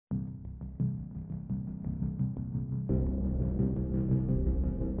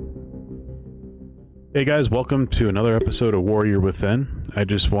Hey guys, welcome to another episode of Warrior Within. I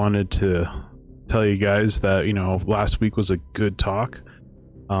just wanted to tell you guys that, last week was a good talk,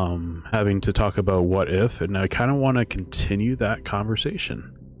 having to talk about what if, and I kind of want to continue that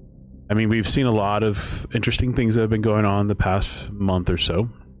conversation. I mean, we've seen a lot of interesting things that have been going on the past month or so,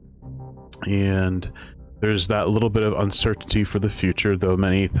 and there's that little bit of uncertainty for the future, though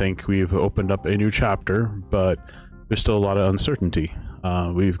many think we've opened up a new chapter, but there's still a lot of uncertainty.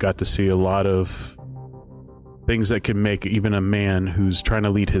 We've got to see a lot of things that can make even a man who's trying to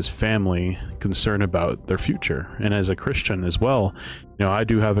lead his family concerned about their future. And as a Christian as well, I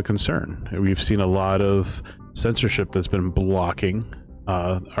do have a concern. We've seen a lot of censorship that's been blocking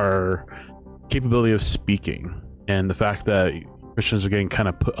our capability of speaking, and the fact that Christians are getting kind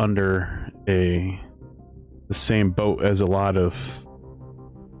of put under the same boat as a lot of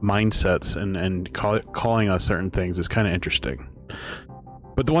mindsets and calling us certain things is kind of interesting.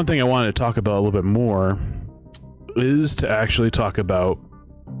 But the one thing I wanted to talk about a little bit more is to actually talk about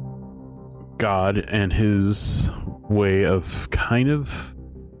God and his way of kind of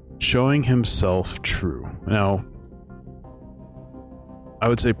showing himself true. Now, I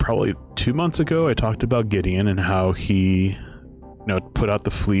would say probably 2 months ago, I talked about Gideon and how he, put out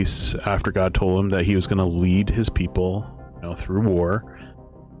the fleece after God told him that he was going to lead his people, through war.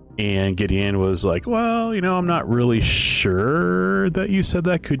 And Gideon was like, well, I'm not really sure that you said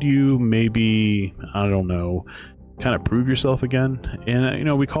that. Could you maybe, I don't know, kind of prove yourself again?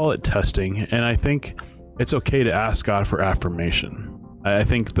 And we call it testing, and I think it's okay to ask God for affirmation. I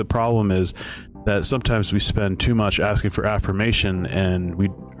think the problem is that sometimes we spend too much asking for affirmation and we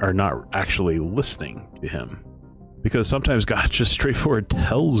are not actually listening to him, because sometimes God just straightforward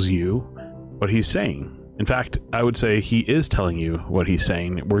tells you what he's saying. In fact, I would say he is telling you what he's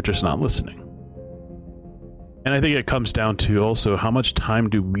saying. We're just not listening. And I think it comes down to also how much time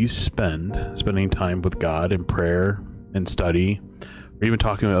do we spending time with God in prayer and study, or even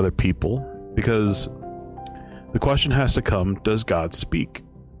talking with other people? Because the question has to come, does God speak?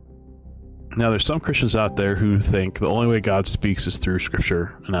 Now, there's some Christians out there who think the only way God speaks is through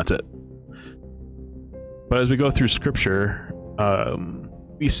Scripture, and that's it. But as we go through Scripture,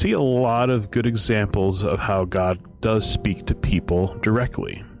 we see a lot of good examples of how God does speak to people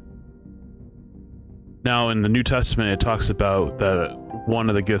directly. Now, in the New Testament, it talks about that one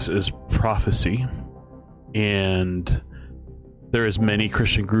of the gifts is prophecy, and there is many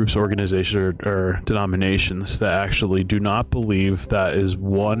Christian groups, organizations, or denominations that actually do not believe that is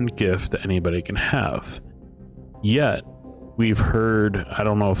one gift that anybody can have. Yet, we've heard, I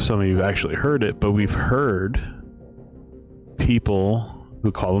don't know if some of you have actually heard it, but we've heard people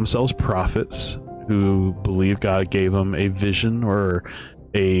who call themselves prophets, who believe God gave them a vision or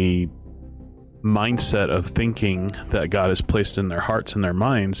a mindset of thinking that God has placed in their hearts and their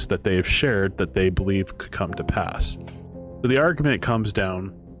minds that they have shared that they believe could come to pass. So the argument comes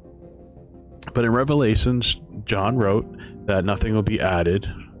down, but in Revelations, John wrote that nothing will be added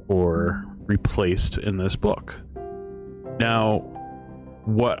or replaced in this book. Now,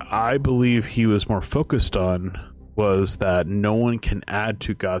 what I believe he was more focused on was that no one can add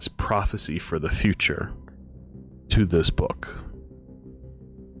to God's prophecy for the future to this book.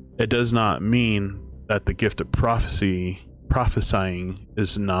 It does not mean that the gift of prophesying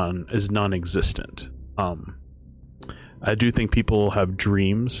is non-existent. I do think people have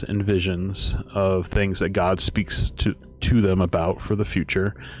dreams and visions of things that God speaks to them about for the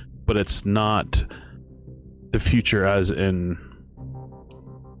future, but it's not the future as in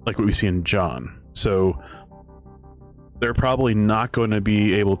like what we see in John. So they're probably not going to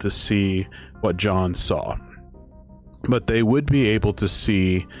be able to see what John saw, but they would be able to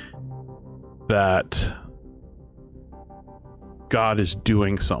see that God is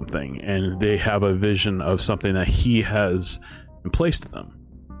doing something, and they have a vision of something that he has placed them.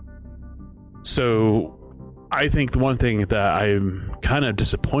 So I think the one thing that I'm kind of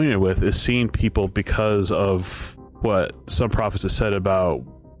disappointed with is seeing people, because of what some prophets have said about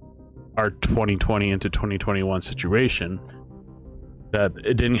our 2020 into 2021 situation, that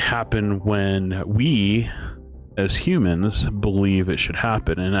it didn't happen when we as humans believe it should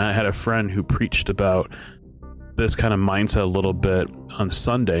happen. And I had a friend who preached about this kind of mindset a little bit on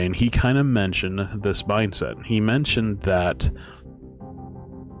Sunday, and he kind of mentioned this mindset. He mentioned that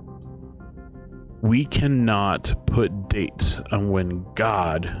we cannot put dates on when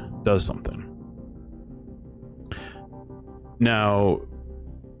God does something. Now,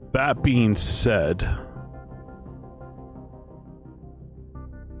 that being said,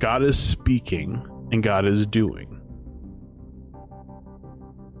 God is speaking and God is doing.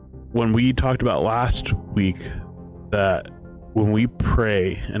 When we talked about last week that when we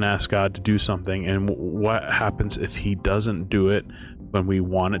pray and ask God to do something, and what happens if he doesn't do it when we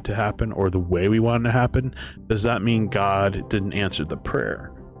want it to happen or the way we want it to happen, does that mean God didn't answer the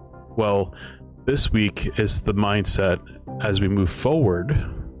prayer? Well, this week is the mindset as we move forward.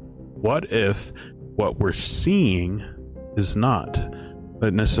 What if what we're seeing is not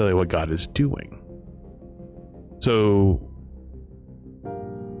necessarily what God is doing? So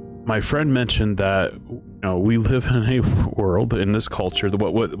my friend mentioned that we live in a world, in this culture,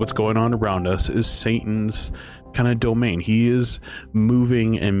 what's going on around us is Satan's kind of domain. He is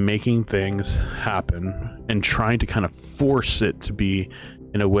moving and making things happen and trying to kind of force it to be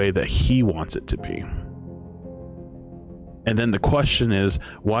in a way that he wants it to be. And then the question is,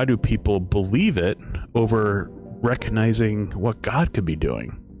 why do people believe it over recognizing what God could be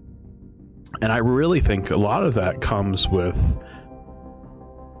doing? And I really think a lot of that comes with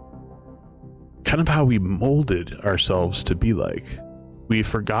kind of how we molded ourselves to be like. We've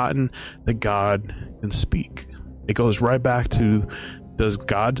forgotten that God can speak. It goes right back to, does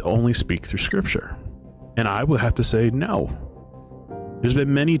God only speak through scripture? And I would have to say no. There's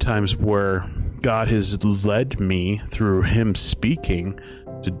been many times where God has led me through him speaking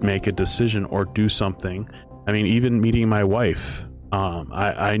to make a decision or do something. I mean, even meeting my wife,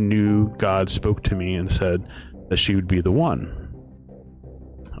 I knew God spoke to me and said that she would be the one.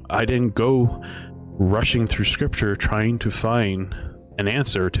 I didn't go rushing through scripture trying to find an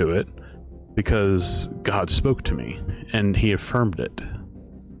answer to it, because God spoke to me and he affirmed it.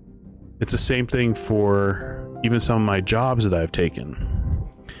 It's the same thing for even some of my jobs that I've taken.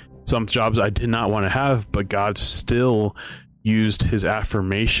 Some jobs I did not want to have, but God still used his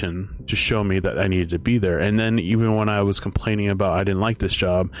affirmation to show me that I needed to be there. And then even when I was complaining about I didn't like this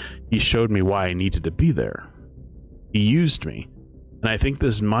job, he showed me why I needed to be there. He used me. And I think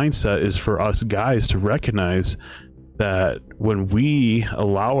this mindset is for us guys to recognize that when we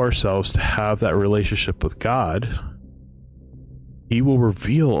allow ourselves to have that relationship with God, he will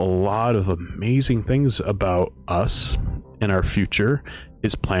reveal a lot of amazing things about us and our future,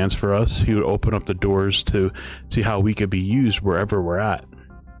 his plans for us. He would open up the doors to see how we could be used wherever we're at.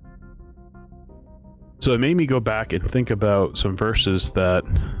 So it made me go back and think about some verses that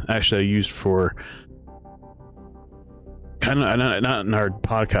actually I used for kind of not in our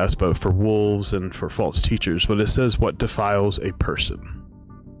podcast, but for wolves and for false teachers. But it says what defiles a person.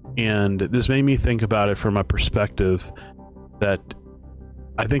 And this made me think about it from a perspective that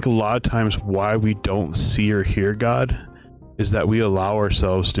I think a lot of times why we don't see or hear God is that we allow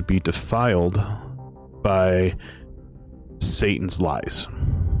ourselves to be defiled by Satan's lies.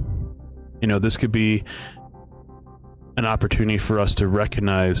 This could be an opportunity for us to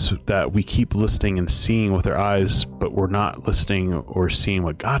recognize that we keep listening and seeing with our eyes, but we're not listening or seeing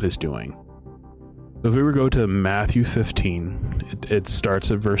what God is doing. So if we were to go to Matthew 15, it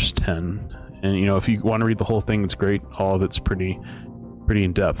starts at verse 10. And, if you want to read the whole thing, it's great. All of it's pretty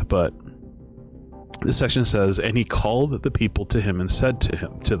in depth. But this section says, "And he called the people to him and said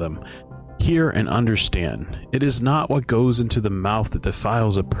to them, hear and understand. It is not what goes into the mouth that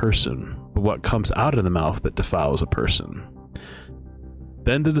defiles a person, but what comes out of the mouth that defiles a person."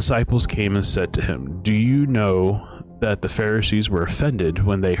 Then the disciples came and said to him, "Do you know that the Pharisees were offended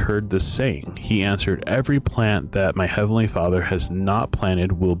when they heard this saying?" He answered, "Every plant that my heavenly Father has not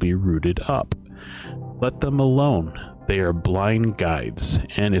planted will be rooted up. Let them alone. They are blind guides,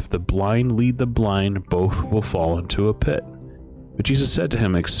 and if the blind lead the blind, both will fall into a pit." But Jesus said to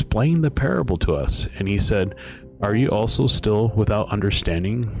him, "Explain the parable to us." And he said, "Are you also still without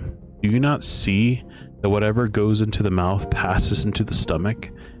understanding? Do you not see that whatever goes into the mouth passes into the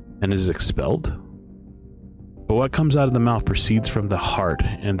stomach and is expelled? But what comes out of the mouth proceeds from the heart,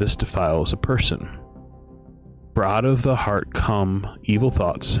 and this defiles a person. For out of the heart come evil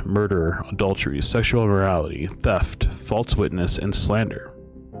thoughts, murder, adultery, sexual immorality, theft, false witness, and slander.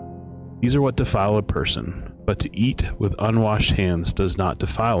 These are what defile a person, but to eat with unwashed hands does not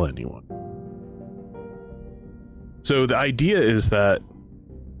defile anyone." So the idea is that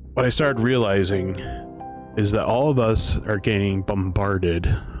what I started realizing is that all of us are getting bombarded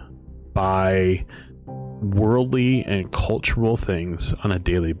by worldly and cultural things on a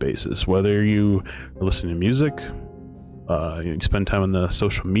daily basis. Whether you are listening to music, you spend time on the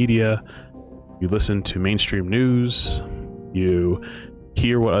social media, you listen to mainstream news, you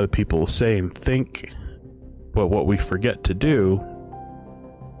hear what other people say and think, but what we forget to do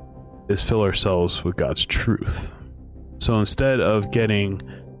is fill ourselves with God's truth. So instead of getting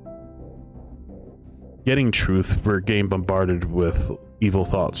truth, we're getting bombarded with evil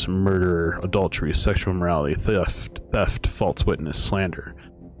thoughts, murder, adultery, sexual immorality, theft, false witness, slander.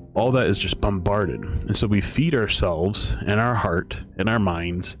 all that is just bombarded. And so we feed ourselves and our heart and our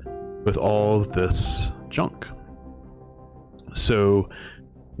minds with all of this junk. So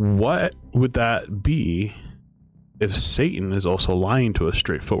what would that be if Satan is also lying to us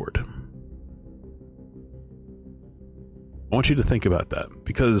straightforward? I want you to think about that,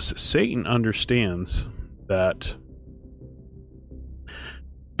 because Satan understands that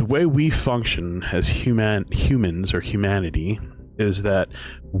the way we function as humans or humanity is that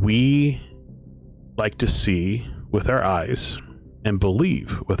we like to see with our eyes and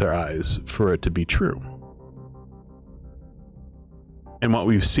believe with our eyes for it to be true. And what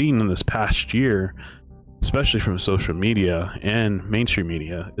we've seen in this past year, especially from social media and mainstream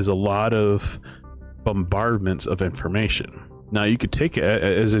media, is a lot of bombardments of information. Now, you could take it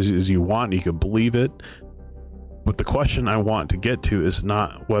as you want, you could believe it, but the question I want to get to is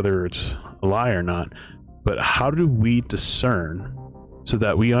not whether it's a lie or not, but how do we discern so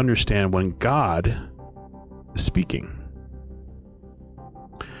that we understand when God is speaking?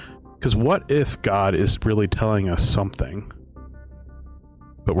 Because what if God is really telling us something,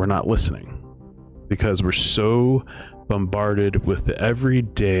 but we're not listening? Because we're so bombarded with the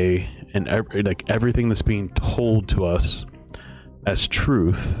everyday and everything that's being told to us as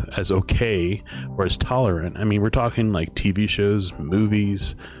truth, as okay, or as tolerant. I mean, we're talking like TV shows,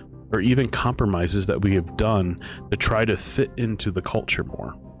 movies, or even compromises that we have done to try to fit into the culture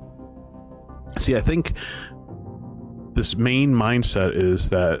more. See, I think this main mindset is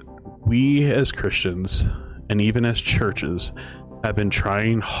that we as Christians and even as churches have been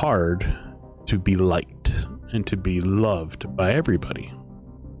trying hard to be liked and to be loved by everybody.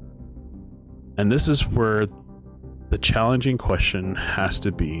 And this is where the challenging question has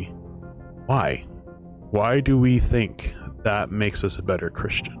to be, why? Why do we think that makes us a better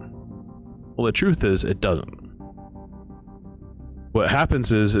Christian? Well, the truth is, it doesn't. What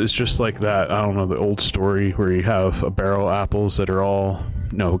happens is, it's just like that, I don't know, the old story where you have a barrel of apples that are all,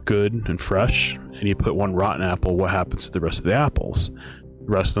 good and fresh, and you put one rotten apple, what happens to the rest of the apples? The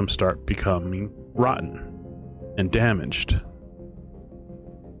rest of them start becoming rotten and damaged.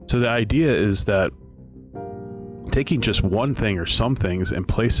 So the idea is that taking just one thing or some things and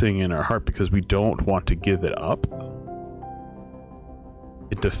placing in our heart because we don't want to give it up,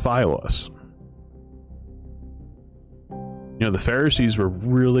 it defile us. The Pharisees were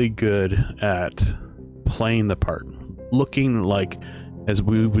really good at playing the part, looking like, as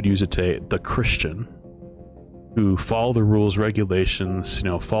we would use it today, the Christian who followed the rules, regulations,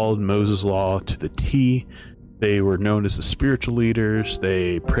 followed Moses' law to the T. They were known as the spiritual leaders.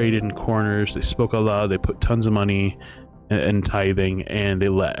 They prayed in corners. They spoke aloud. They put tons of money in tithing, and they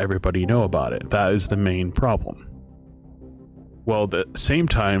let everybody know about it. That is the main problem. Well, at the same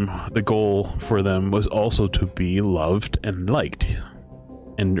time, the goal for them was also to be loved and liked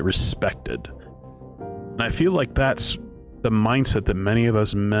and respected. And I feel like that's the mindset that many of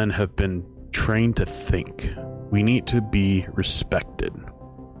us men have been trained to think. We need to be respected.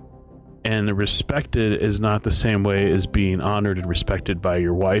 And respected is not the same way as being honored and respected by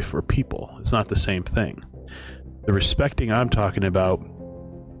your wife or people. It's not the same thing. The respecting I'm talking about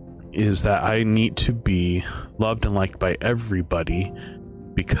is that I need to be loved and liked by everybody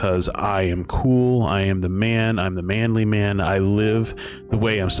because I am cool, I am the man, I'm the manly man, I live the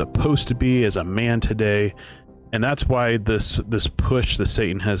way I'm supposed to be as a man today. And that's why this push that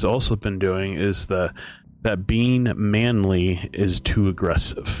Satan has also been doing is that being manly is too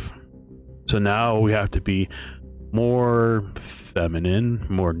aggressive. So now we have to be more feminine,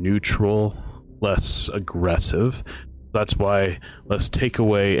 more neutral, less aggressive. That's why let's take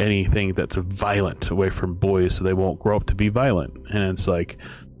away anything that's violent away from boys so they won't grow up to be violent. And it's like,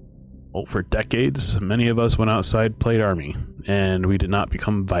 well, for decades, many of us went outside, played army, and we did not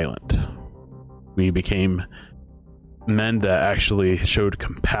become violent. We became men that actually showed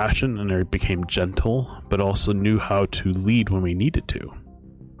compassion and they became gentle, but also knew how to lead when we needed to.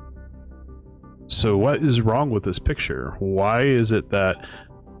 So what is wrong with this picture? Why is it that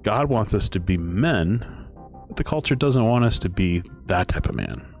God wants us to be men, but the culture doesn't want us to be that type of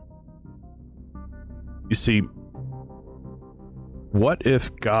man? You see, what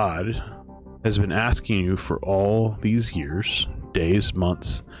if God has been asking you for all these years, days,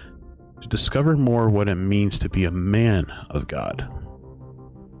 months, to discover more what it means to be a man of God?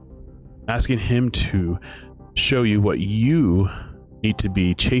 Asking him to show you what you need to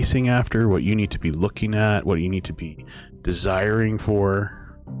be chasing after, what you need to be looking at, what you need to be desiring for.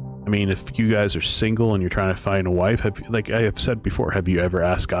 I mean, if you guys are single and you're trying to find a wife, like I have said before, have you ever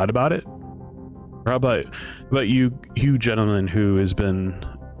asked God about it? Or how about you gentlemen who has been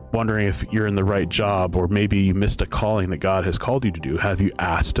wondering if you're in the right job, or maybe you missed a calling that God has called you to do. Have you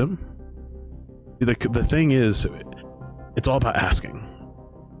asked him? The thing is, it's all about asking.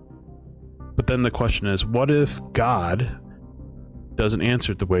 But then the question is, what if God doesn't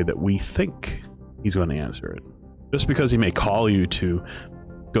answer it the way that we think he's going to answer it? Just because he may call you to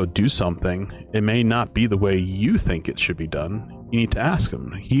go do something, it may not be the way you think it should be done. You need to ask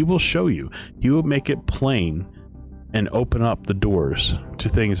him. He will show you. He will make it plain and open up the doors to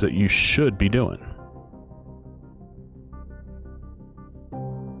things that you should be doing.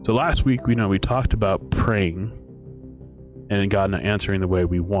 So last week, we talked about praying and God not answering the way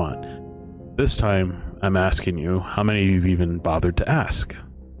we want. This time, I'm asking you, how many of you have even bothered to ask?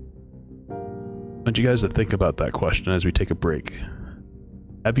 I want you guys to think about that question as we take a break.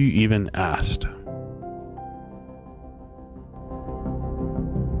 Have you even asked?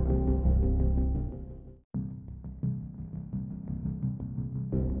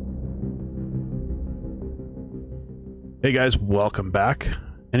 Hey guys, welcome back.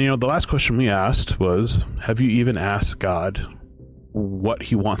 And the last question we asked was, have you even asked God what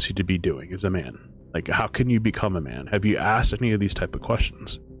he wants you to be doing as a man? Like, how can you become a man? Have you asked any of these type of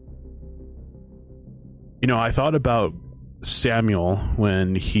questions? I thought about Samuel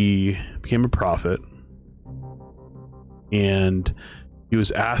when he became a prophet and he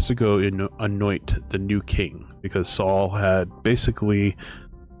was asked to go anoint the new king because Saul had basically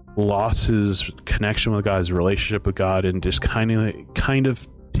lost his connection with God, his relationship with God, and just kind of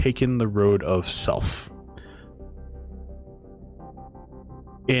taken the road of self.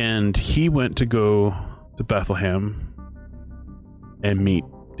 And he went to go to Bethlehem and meet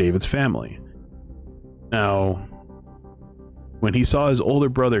David's family. Now, when he saw his older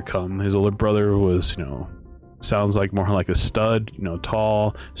brother come, his older brother was, sounds like more like a stud,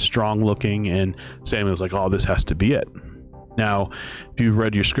 tall, strong looking, and Samuel was like, oh, this has to be it. Now, if you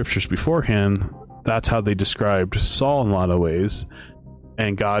read your scriptures beforehand, that's how they described Saul in a lot of ways.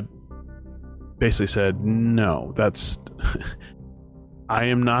 And God basically said, no, I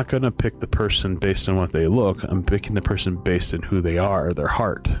am not going to pick the person based on what they look. I'm picking the person based on who they are, their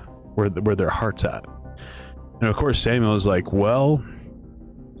heart, where their heart's at. And of course, Samuel was like, well,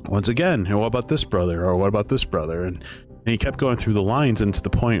 once again, what about this brother? Or what about this brother? And he kept going through the lines, and to the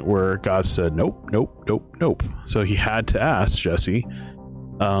point where God said, nope, nope, nope, nope. So he had to ask Jesse,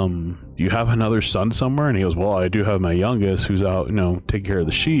 do you have another son somewhere? And he goes, well, I do have my youngest who's out, taking care of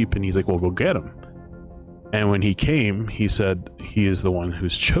the sheep. And he's like, well, go get him. And when he came, he said, he is the one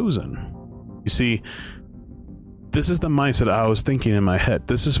who's chosen. You see, this is the mindset I was thinking in my head.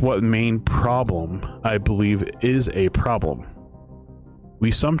 This is what main problem I believe is a problem.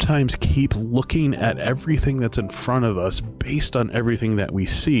 We sometimes keep looking at everything that's in front of us based on everything that we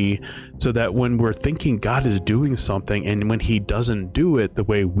see, so that when we're thinking God is doing something and when he doesn't do it the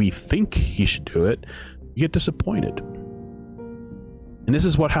way we think he should do it, we get disappointed. And this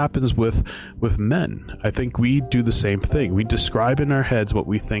is what happens with men. I think we do the same thing. We describe in our heads what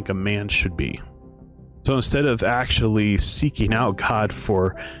we think a man should be. So instead of actually seeking out God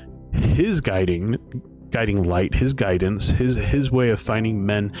for his guiding light, his guidance, his way of finding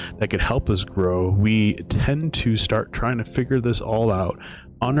men that could help us grow, we tend to start trying to figure this all out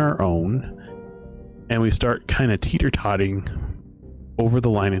on our own, and we start kind of teeter-totting over the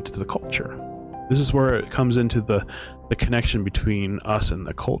line into the culture. This is where it comes into the connection between us and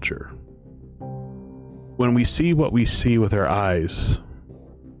the culture. When we see what we see with our eyes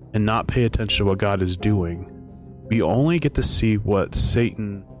and not pay attention to what God is doing, we only get to see what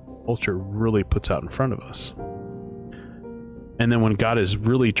Satan culture really puts out in front of us. And then when God is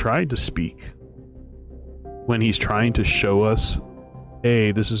really trying to speak, when he's trying to show us,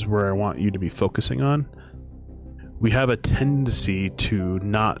 hey, this is where I want you to be focusing on, we have a tendency to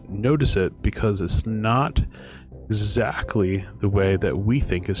not notice it because it's not exactly the way that we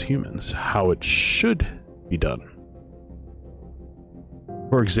think as humans, how it should be done.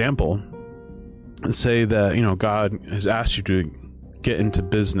 For example, let's say that, God has asked you to get into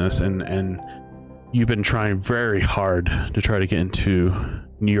business and you've been trying very hard to try to get into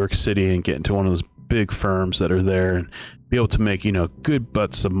New York City and get into one of those big firms that are there and be able to make, good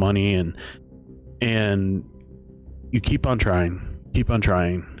butts of money, and you keep on trying,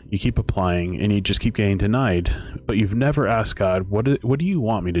 you keep applying, and you just keep getting denied. But you've never asked God, what do you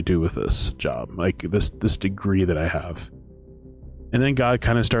want me to do with this job? Like this degree that I have. And then God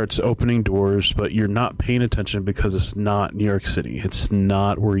kind of starts opening doors, but you're not paying attention because it's not New York City. It's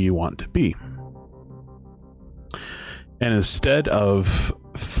not where you want to be. And instead of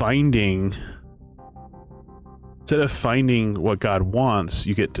finding what God wants,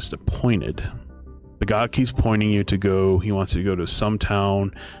 you get disappointed. But God keeps pointing you to go. He wants you to go to some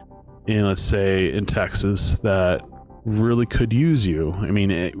town in, let's say, in Texas that really could use you. I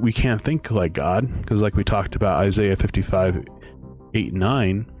mean, we can't think like God, because like we talked about Isaiah 55, 8,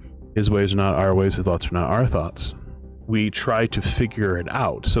 9, his ways are not our ways, his thoughts are not our thoughts. We try to figure it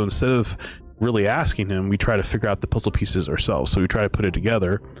out. So instead of really asking him, we try to figure out the puzzle pieces ourselves. So we try to put it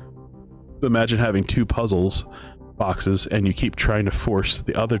together. Imagine having two puzzles boxes and you keep trying to force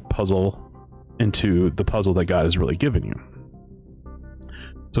the other puzzle into the puzzle that God has really given you.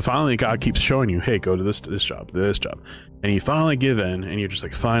 So finally God keeps showing you, hey, go to this job, and you finally give in and you're just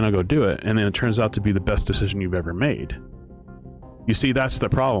like, fine, I'll go do it. And then it turns out to be the best decision you've ever made. You see, that's the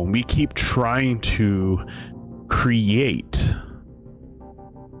problem. We keep trying to create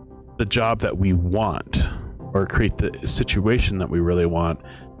the job that we want, or create the situation that we really want,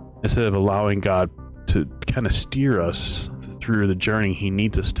 instead of allowing God to kind of steer us through the journey he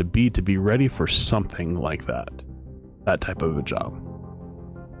needs us to be ready for something like that type of a job.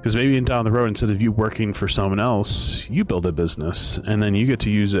 Because maybe down the road, instead of you working for someone else, you build a business and then you get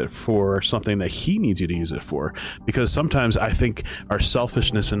to use it for something that he needs you to use it for. Because sometimes I think our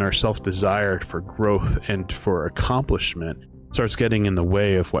selfishness and our self-desire for growth and for accomplishment starts getting in the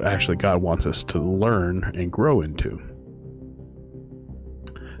way of what actually God wants us to learn and grow into.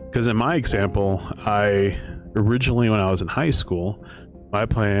 Because in my example, I originally, when I was in high school, my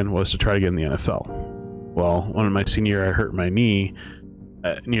plan was to try to get in the NFL. Well, when in my senior year, I hurt my knee.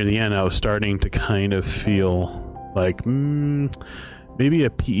 Near the end, I was starting to kind of feel like maybe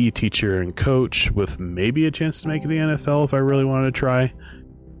a PE teacher and coach with maybe a chance to make it to the NFL if I really wanted to try.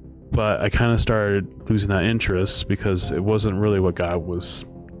 But I kind of started losing that interest because it wasn't really what God was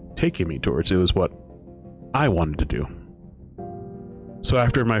taking me towards. It was what I wanted to do. So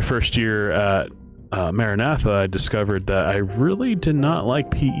after my first year at Maranatha, I discovered that I really did not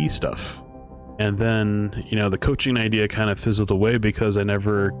like PE stuff. And then, the coaching idea kind of fizzled away because I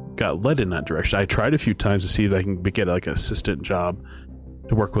never got led in that direction. I tried a few times to see if I can get like an assistant job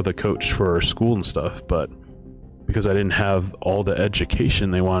to work with a coach for school and stuff, but because I didn't have all the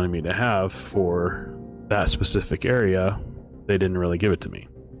education they wanted me to have for that specific area, they didn't really give it to me.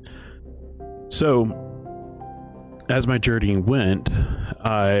 So as my journey went,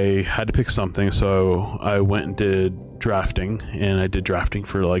 I had to pick something, so I went and did drafting, and I did drafting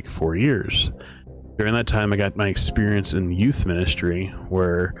for like 4 years. During that time, I got my experience in youth ministry,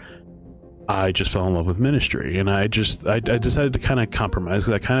 where I just fell in love with ministry, and I decided to kind of compromise,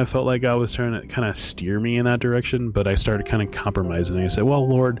 because I kind of felt like God was trying to kind of steer me in that direction, but I started kind of compromising. I said, well,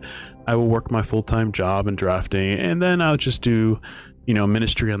 Lord, I will work my full-time job in drafting, and then I'll just do,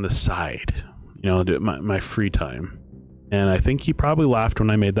 ministry on the side, do my free time. And I think he probably laughed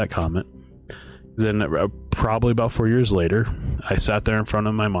when I made that comment. Then probably about 4 years later, I sat there in front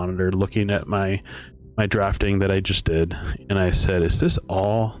of my monitor looking at my drafting that I just did, and I said, is this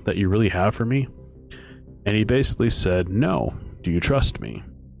all that you really have for me? And he basically said, no. Do you trust me?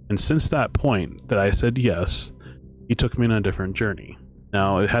 And since that point that I said yes, he took me on a different journey.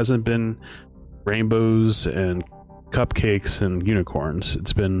 Now, it hasn't been rainbows and cupcakes and unicorns.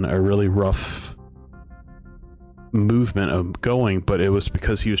 It's been a really rough movement of going, but it was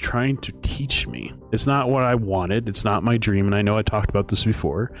because he was trying to teach me. It's not what I wanted. It's not my dream. And I know I talked about this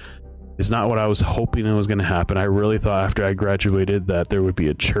before. It's not what I was hoping it was going to happen. I really thought after I graduated that there would be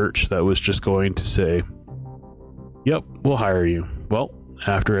a church that was just going to say, yep, we'll hire you. Well,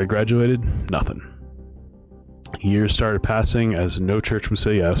 after I graduated, nothing. Years started passing as no church would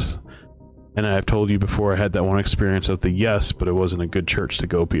say yes. And I've told you before, I had that one experience of the yes, but it wasn't a good church to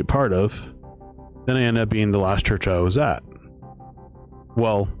go be a part of. Then I ended up being the last church I was at.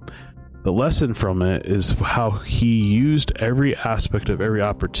 Well, the lesson from it is how he used every aspect of every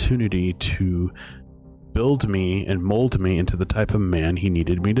opportunity to build me and mold me into the type of man he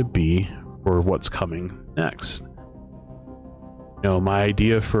needed me to be for what's coming next. My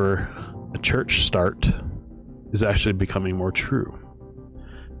idea for a church start is actually becoming more true.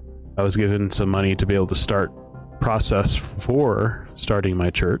 I was given some money to be able to start process for starting my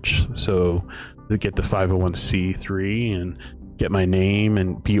church, so to get the 501c3 and get my name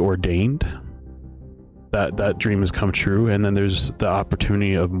and be ordained. That dream has come true, and then there's the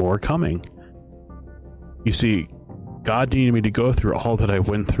opportunity of more coming. You see, God needed me to go through all that I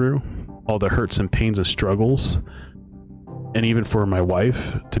went through, all the hurts and pains and struggles, and even for my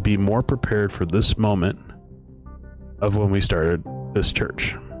wife to be more prepared for this moment of when we started this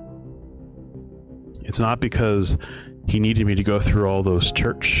church. It's not because he needed me to go through all those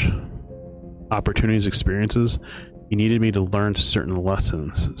church opportunities, experiences. He needed me to learn certain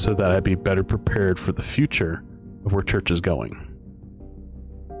lessons so that I'd be better prepared for the future of where church is going.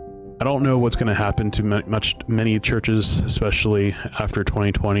 I don't know what's going to happen to many churches, especially after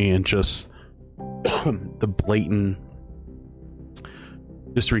 2020, and just the blatant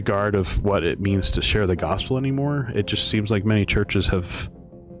disregard of what it means to share the gospel anymore. It just seems like many churches have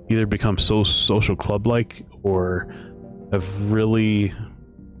either become so social club-like or have really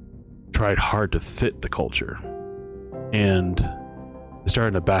tried hard to fit the culture, and it's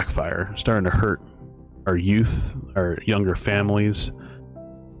starting to backfire, starting to hurt our youth, our younger families.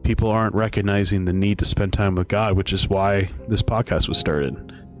 People aren't recognizing the need to spend time with God, which is why this podcast was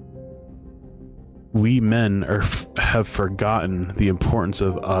started. We men have forgotten the importance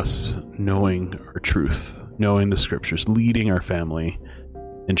of us knowing our truth, knowing the scriptures, leading our family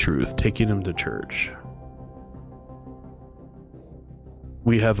in truth, taking them to church.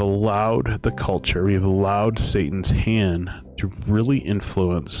 We have allowed the culture, we have allowed Satan's hand to really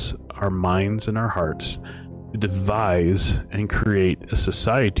influence our minds and our hearts, to devise and create a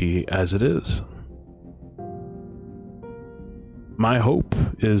society as it is. My hope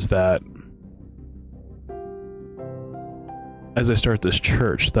is that as I start this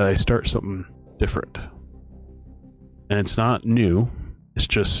church, that I start something different. And it's not new, it's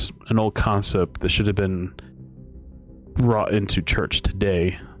just an old concept that should have been brought into church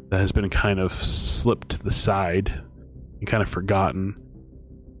today, that has been kind of slipped to the side and kind of forgotten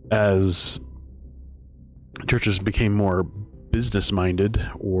as churches became more business minded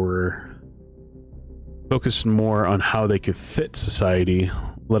or focused more on how they could fit society,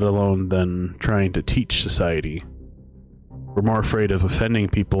 let alone than trying to teach society. We're more afraid of offending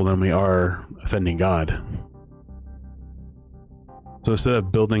people than we are offending God. So instead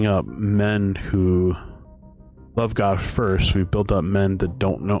of building up men who love God first, we built up men that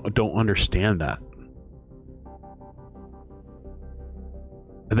don't understand that.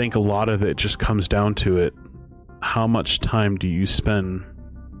 I think a lot of it just comes down to it. How much time do you spend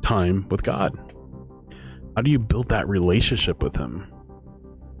time with God? How do you build that relationship with him?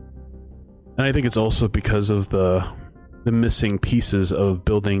 And I think it's also because of the missing pieces of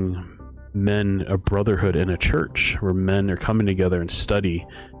building men a brotherhood in a church, where men are coming together and study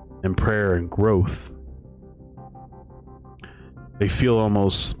and prayer and growth. They feel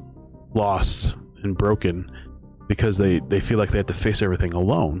almost lost and broken because they feel like they have to face everything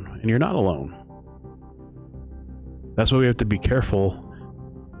alone, and you're not alone. That's why we have to be careful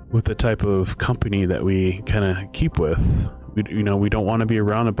with the type of company that we kind of keep with. We don't want to be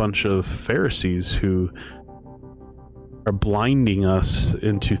around a bunch of Pharisees who are blinding us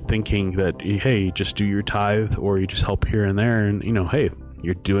into thinking that, hey, just do your tithe, or you just help here and there, and hey,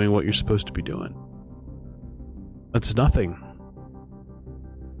 you're doing what you're supposed to be doing. That's nothing.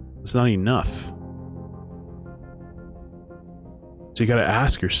 It's not enough. So you got to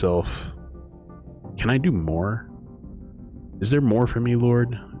ask yourself, can I do more? Is there more for me,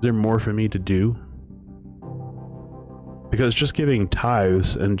 Lord? Is there more for me to do? Because just giving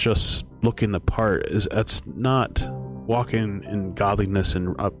tithes and just looking the part, that's not walking in godliness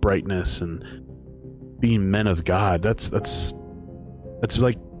and uprightness and being men of God. That's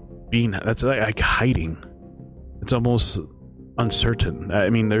like hiding. It's almost uncertain.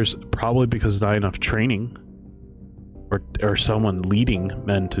 I mean, there's probably because not enough training or someone leading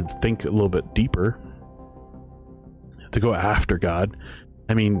men to think a little bit deeper, to go after God.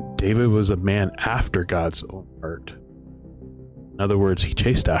 I mean, David was a man after God's own heart. In other words, he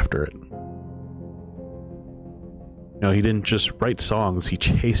chased after it. He didn't just write songs, he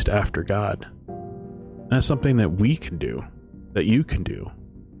chased after God. And that's something that we can do, that you can do.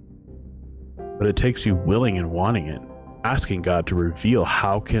 But it takes you willing and wanting it, asking God to reveal,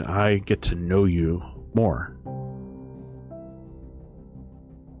 how can I get to know you more?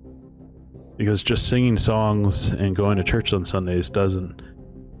 Because just singing songs and going to church on Sundays doesn't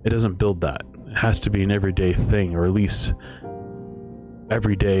build that. It has to be an everyday thing, or at least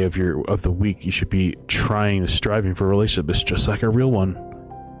every day of the week you should be striving for a relationship. It's just like a real one.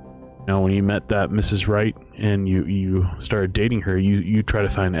 When you met that Mrs. Right and you started dating her, you try to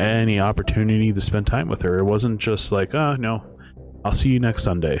find any opportunity to spend time with her. It wasn't just like, oh no, I'll see you next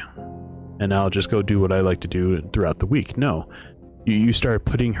Sunday and I'll just go do what I like to do throughout the week. No, you started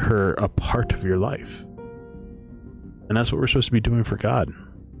putting her a part of your life. And that's what we're supposed to be doing for God.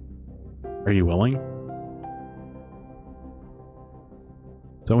 Are you willing?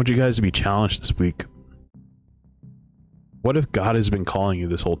 So I want you guys to be challenged this week. What if God has been calling you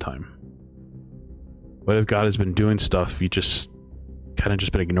this whole time? What if God has been doing stuff, you just kind of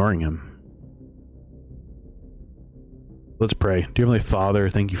just been ignoring him? Let's pray. Dear Heavenly Father,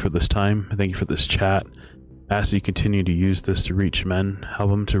 thank you for this time. Thank you for this chat. I ask that you continue to use this to reach men.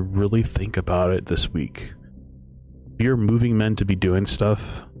 Help them to really think about it this week. If you're moving men to be doing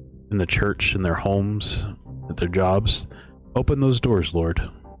stuff, in the church, in their homes, at their jobs. Open those doors, Lord.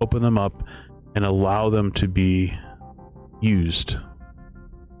 Open them up and allow them to be used,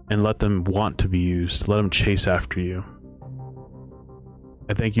 and let them want to be used. Let them chase after you.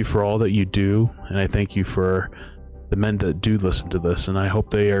 I thank you for all that you do, and I thank you for the men that do listen to this, and I hope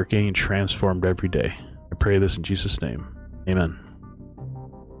they are getting transformed every day. I pray this in Jesus' name. Amen.